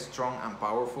extremely strong and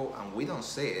powerful, and we don't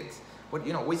see it. But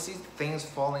you know, we see things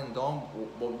falling down,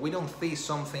 but we don't see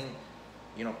something,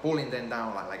 you know, pulling them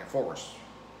down like a force.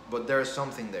 But there's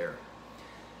something there.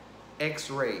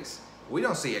 X-rays. We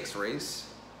don't see X-rays.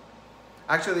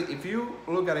 Actually, if you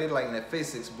look at it like in a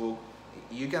physics book,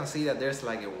 you can see that there's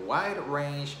like a wide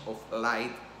range of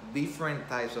light, different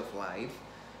types of light,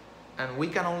 and we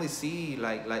can only see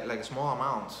like small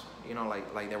amounts, you know,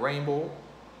 like the rainbow,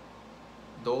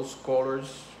 those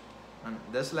colors, and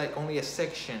there's like only a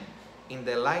section in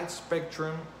the light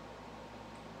spectrum.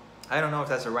 I don't know if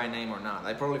that's the right name or not.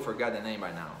 I probably forgot the name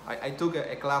by now. I took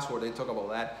a class where they talk about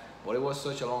that, but it was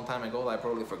such a long time ago that I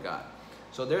probably forgot.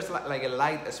 So there's like a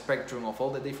light spectrum of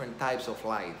all the different types of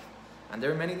light, and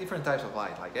there are many different types of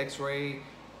light, like X-ray,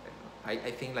 I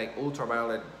think like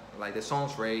ultraviolet, like the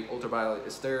sun's ray, ultraviolet,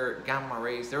 is there gamma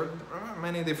rays, there are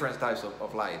many different types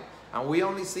of light, and we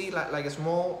only see like a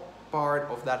small part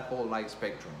of that whole light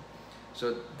spectrum.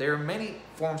 So there are many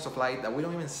forms of light that we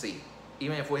don't even see,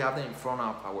 even if we have them in front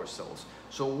of ourselves.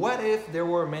 So what if there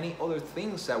were many other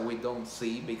things that we don't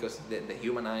see because the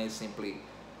human eye simply,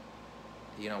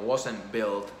 you know, wasn't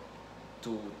built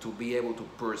to be able to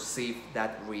perceive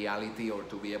that reality or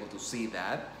to be able to see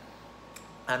that?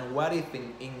 And what if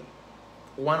in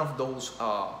one of those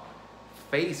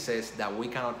faces that we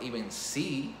cannot even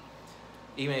see,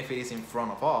 even if it is in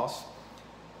front of us,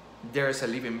 there's a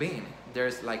living being,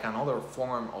 there's like another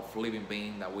form of living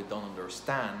being that we don't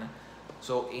understand?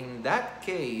 So in that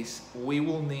case, we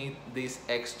will need this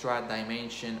extra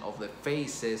dimension of the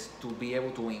faces to be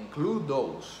able to include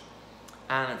those.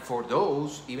 And for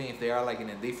those, even if they are like in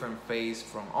a different phase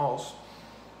from us,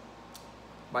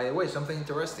 by the way, something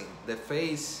interesting, the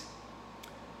face.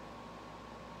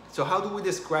 So how do we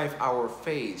describe our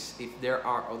face if there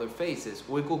are other faces?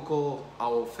 We could call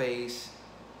our face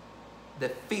the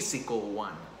physical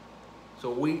one. So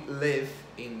we live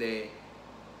in the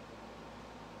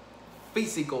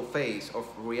physical phase of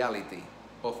reality,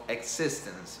 of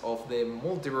existence, of the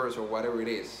multiverse or whatever it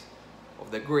is, of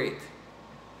the grid.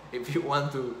 If you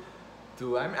want to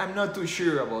I'm not too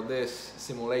sure about this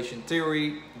simulation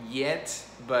theory yet,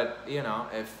 but you know,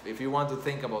 if you want to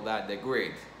think about that, the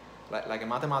grid, like a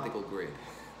mathematical grid,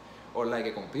 or like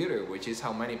a computer, which is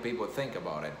how many people think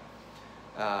about it.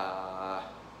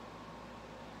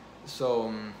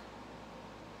 So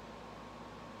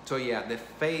yeah, the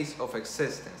phase of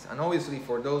existence. And obviously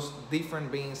for those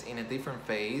different beings in a different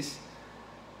phase,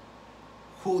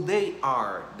 who they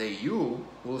are, the you,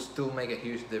 will still make a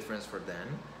huge difference for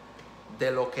them.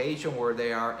 The location where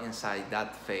they are inside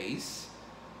that phase,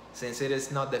 since it is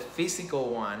not the physical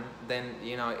one, then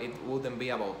you know, it wouldn't be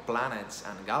about planets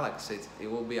and galaxies,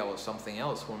 it will be about something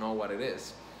else. Who knows what it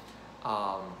is?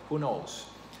 Who knows?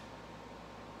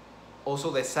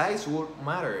 Also, the size would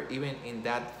matter even in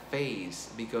that phase,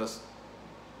 because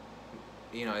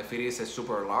you know, if it is a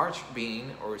super large being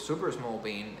or a super small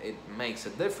being, it makes a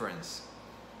difference.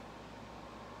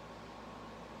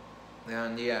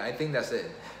 And yeah, I think that's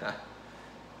it.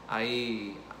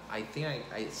 I think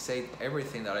I said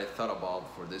everything that I thought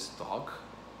about for this talk.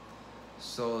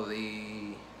 So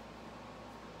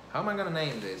how am I gonna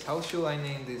name this? How should I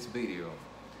name this video?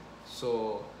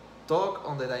 So, talk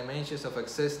on the dimensions of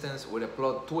existence with a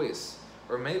plot twist,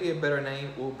 or maybe a better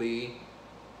name would be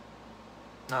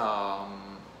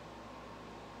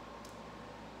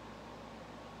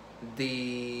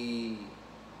the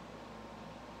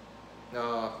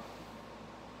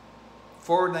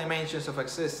 4 dimensions of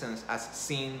existence as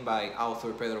seen by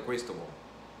author Pedro Cristobal.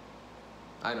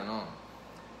 I don't know,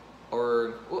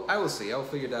 or well, I will see, I'll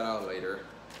figure that out later.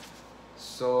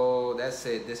 So that's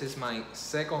it. This is my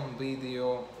second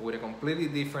video with a completely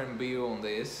different view on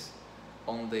this,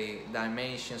 on the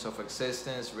dimensions of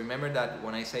existence. Remember that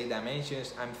when I say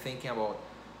dimensions, I'm thinking about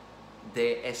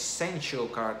the essential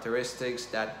characteristics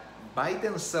that by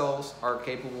themselves are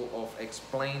capable of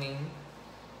explaining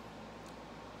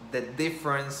the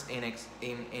difference in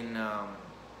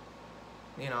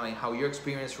you know, in how you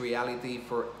experience reality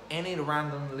for any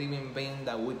random living being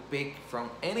that would pick from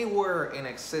anywhere in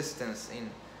existence.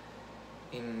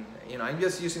 In you know, I'm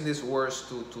just using these words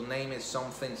to name it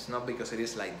something. It's not because it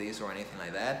is like this or anything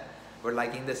like that, but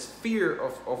like in the sphere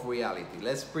of reality.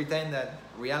 Let's pretend that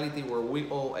reality where we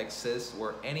all exist,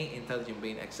 where any intelligent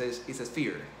being exists, is a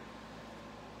sphere.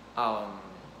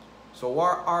 So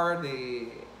what are the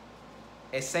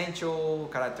essential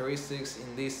characteristics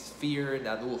in this sphere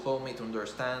that will help me to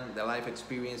understand the life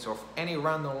experience of any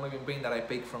random living being that I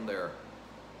pick from their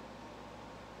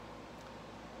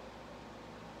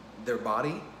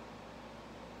body,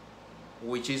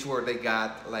 which is where they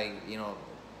got, like, you know,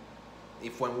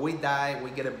 if when we die we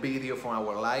get a video from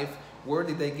our life, where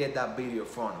did they get that video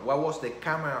from? What was the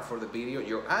camera for the video?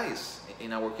 Your eyes.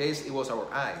 In our case, it was our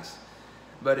eyes.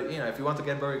 But you know, if you want to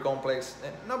get very complex,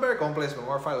 not very complex, but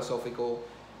more philosophical,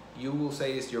 you will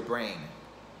say it's your brain.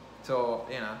 So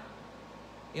you know,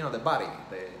 you know, the body,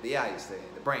 the eyes,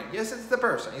 the brain. Yes, it's the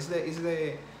person. It's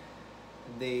the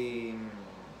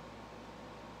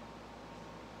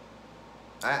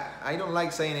I don't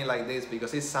like saying it like this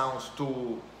because it sounds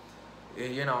too,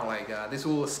 you know, like this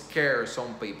will scare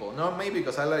some people. Not maybe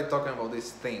because I like talking about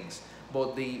these things,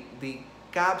 but the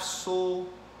capsule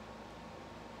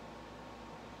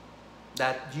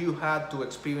that you had to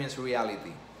experience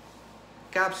reality.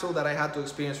 Capsule that I had to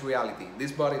experience reality.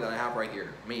 This body that I have right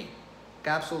here, me.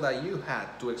 Capsule that you had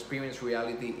to experience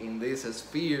reality in this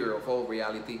sphere of all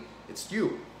reality, it's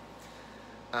you.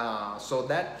 So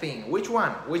that thing, which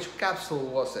one? Which capsule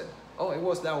was it? Oh, it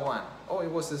was that one. Oh,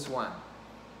 it was this one.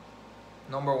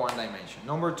 Number one dimension.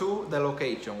 Number two, the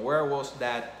location. Where was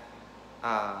that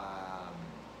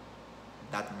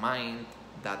that mind,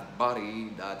 that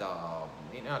body, that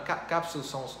you know, capsule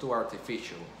sounds too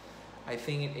artificial. I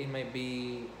think it may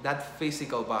be that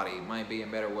physical body might be a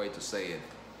better way to say it.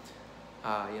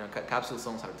 You know, capsule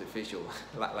sounds artificial,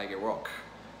 like a rock.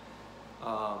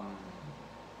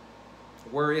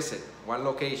 Where is it? What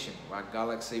location? What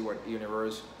galaxy? What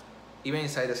universe? Even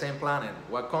inside the same planet?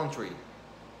 What country?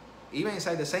 Even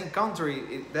inside the same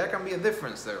country, there can be a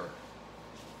difference there.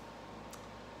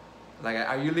 Like,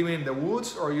 are you living in the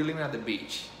woods or are you living at the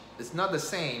beach? It's not the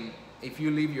same if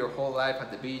you live your whole life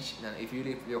at the beach than if you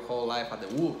live your whole life at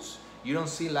the woods. You don't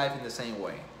see life in the same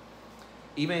way.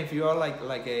 Even if you are like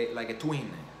a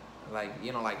twin, like,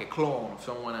 you know, like a clone of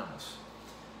someone else.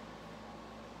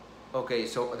 Okay,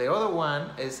 so the other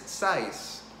one is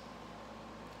size.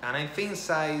 And I think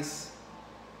size,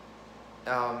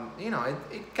 you know,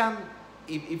 it can,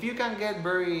 if you can get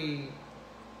very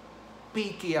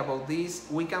picky about this,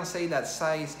 we can say that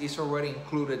size is already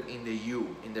included in the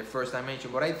you, in the first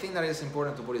dimension. But I think that it's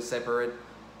important to put it separate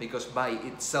because by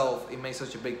itself, it makes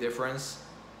such a big difference.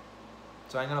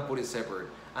 So I'm gonna put it separate.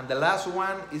 And the last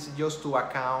one is just to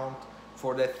account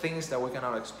for the things that we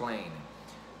cannot explain.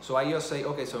 So I just say,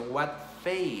 okay, so in what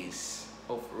phase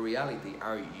of reality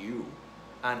are you?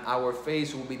 And our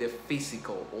phase will be the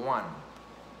physical one.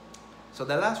 So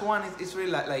the last one is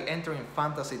really like entering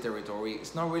fantasy territory.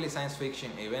 It's not really science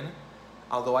fiction even,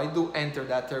 although I do enter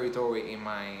that territory in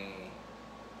my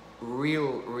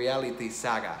real reality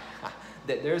saga.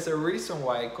 There's a reason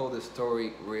why I call the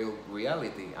story Real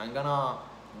Reality. I'm gonna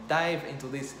dive into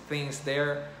these things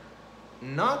there,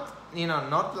 not, you know,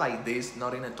 not like this,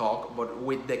 not in a talk, but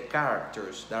with the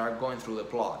characters that are going through the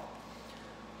plot.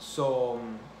 So,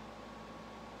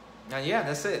 and yeah,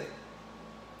 that's it.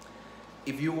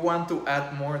 If you want to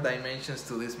add more dimensions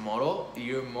to this model,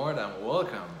 you're more than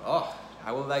welcome. Oh,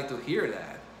 I would like to hear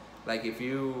that. Like if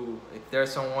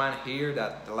there's someone here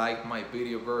that liked my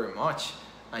video very much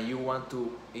and you want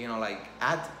to, you know, like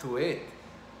add to it,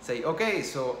 say, okay,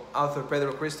 so author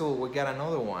Pedro Cristobal, we got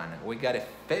another one. We got a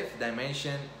fifth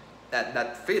dimension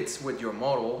that fits with your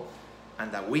model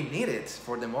and that we need it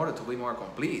for the model to be more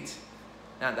complete.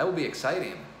 And that would be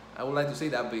exciting. I would like to see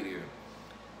that video.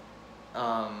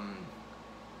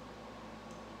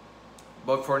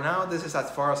 But for now, this is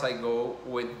as far as I go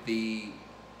with the,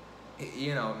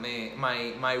 you know,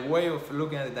 my way of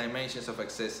looking at the dimensions of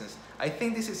existence. I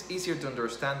think this is easier to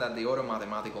understand than the other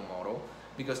mathematical model,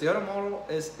 because the other model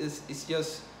is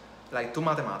just like too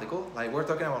mathematical. Like we're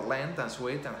talking about length and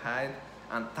width and height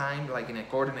and time, like in a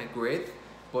coordinate grid.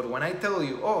 But when I tell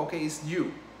you, oh, okay, it's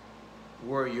you,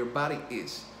 where your body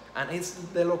is, and it's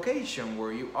the location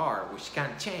where you are, which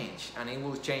can change, and it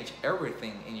will change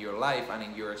everything in your life and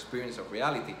in your experience of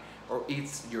reality. Or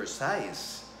it's your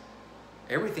size.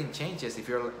 Everything changes if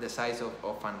you're the size of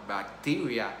a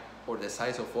bacteria, or the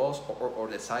size of us, or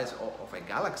the size of a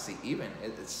galaxy even.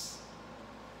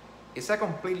 It's a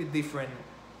completely different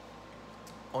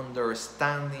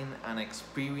understanding and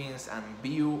experience and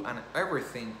view and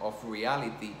everything of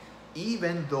reality,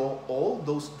 even though all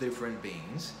those different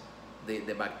beings,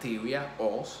 the bacteria,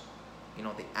 us, you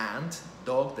know, the ant,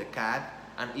 dog, the cat,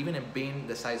 and even a being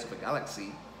the size of a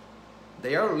galaxy,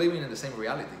 they are living in the same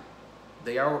reality.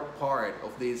 They are part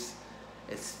of this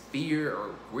sphere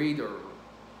or grid or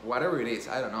whatever it is,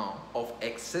 I don't know, of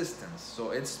existence.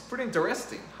 So it's pretty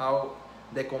interesting how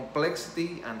the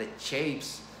complexity and the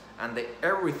shapes and the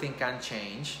everything can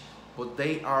change, but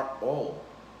they are all.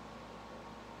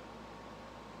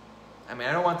 I mean,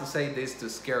 I don't want to say this to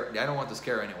scare, I don't want to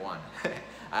scare anyone.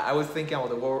 I was thinking about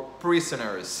the word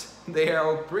prisoners. They are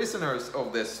all prisoners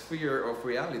of the sphere of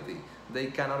reality. They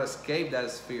cannot escape that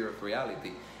sphere of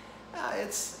reality. I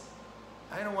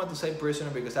don't want to say prisoner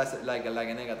because that's like a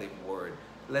negative word.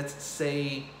 Let's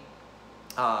say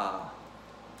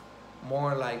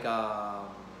more like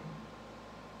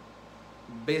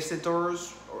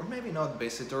visitors, or maybe not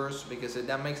visitors, because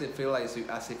that makes it feel as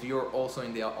if you're also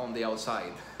on the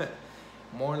outside.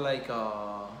 More like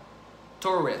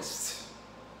tourists.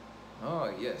 Oh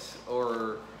yes,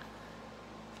 or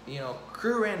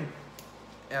current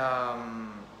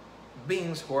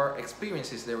beings who are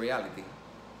experiences the reality,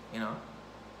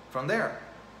 from there,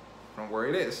 from where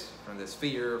it is, from the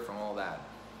sphere, from all that.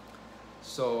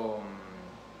 So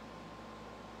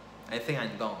I think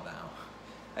I'm done now.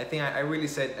 I think I really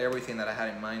said everything that I had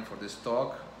in mind for this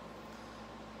talk,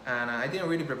 and I didn't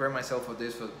really prepare myself for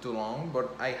this for too long,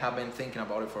 but I have been thinking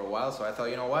about it for a while, so I thought,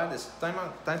 you know what, it's time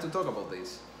to talk about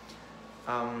this.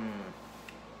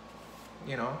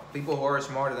 People who are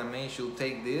smarter than me should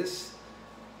take this.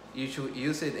 You should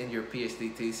use it in your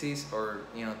PhD thesis, or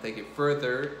take it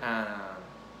further,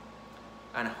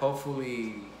 and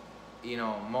hopefully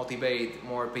motivate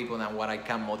more people than what I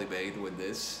can motivate with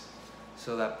this,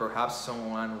 so that perhaps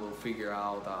someone will figure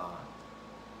out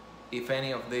if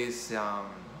any of this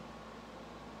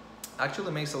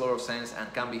actually makes a lot of sense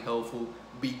and can be helpful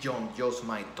beyond just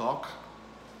my talk,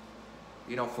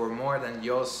 for more than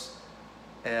just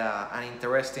an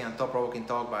interesting and thought-provoking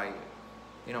talk by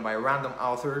a random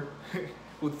author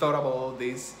who thought about all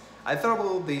this. I thought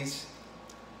about this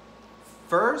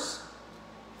first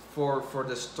for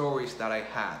the stories that I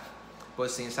have, but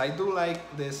since I do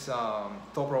like this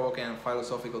thought-provoking and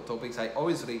philosophical topics, I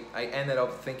ended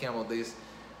up thinking about this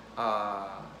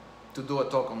to do a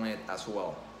talk on it as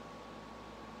well.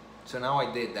 So now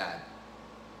I did that.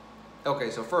 Okay,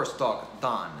 so first talk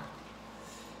done.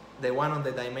 The one on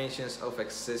the dimensions of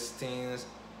existence.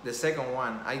 The second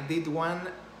one, I did one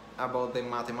about the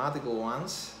mathematical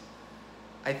ones.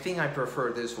 I think I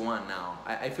prefer this one now.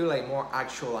 I feel like more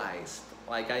actualized.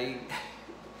 Like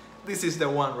this is the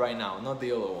one right now, not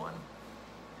the other one.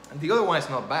 And the other one is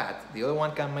not bad. The other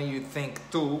one can make you think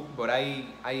too, but I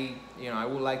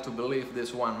would like to believe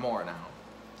this one more now.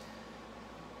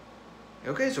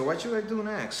 Okay, so what should I do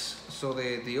next? So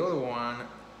the other one,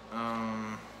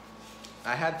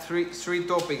 I had three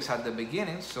topics at the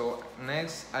beginning, so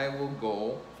next I will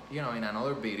go, in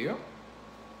another video.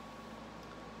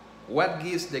 What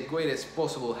gives the greatest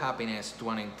possible happiness to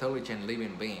an intelligent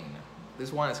living being?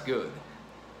 This one is good.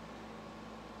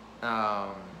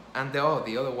 And the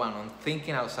other one on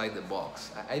thinking outside the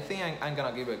box. I think I'm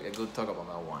gonna give a good talk about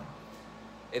that one.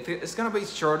 It's gonna be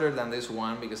shorter than this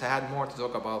one because I had more to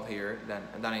talk about here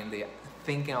than in the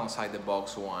thinking outside the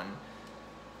box one.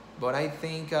 But I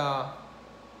think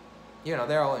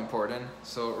they're all important.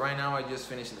 So right now I just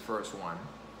finished the first one.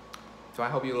 So I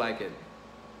hope you like it.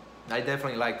 I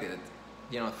definitely liked it.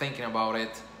 Thinking about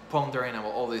it, pondering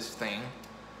about all this thing.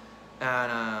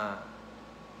 And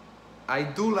I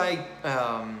do like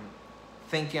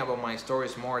thinking about my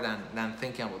stories more than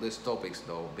thinking about these topics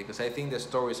though, because I think the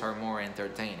stories are more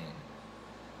entertaining.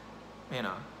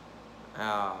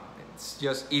 It's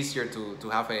just easier to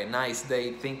have a nice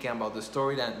day thinking about the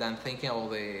story than thinking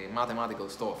about the mathematical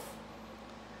stuff.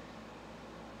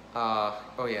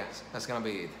 Oh yes, that's gonna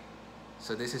be it.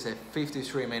 So this is a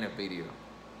 53-minute video.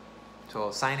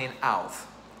 So signing out.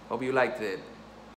 Hope you liked it.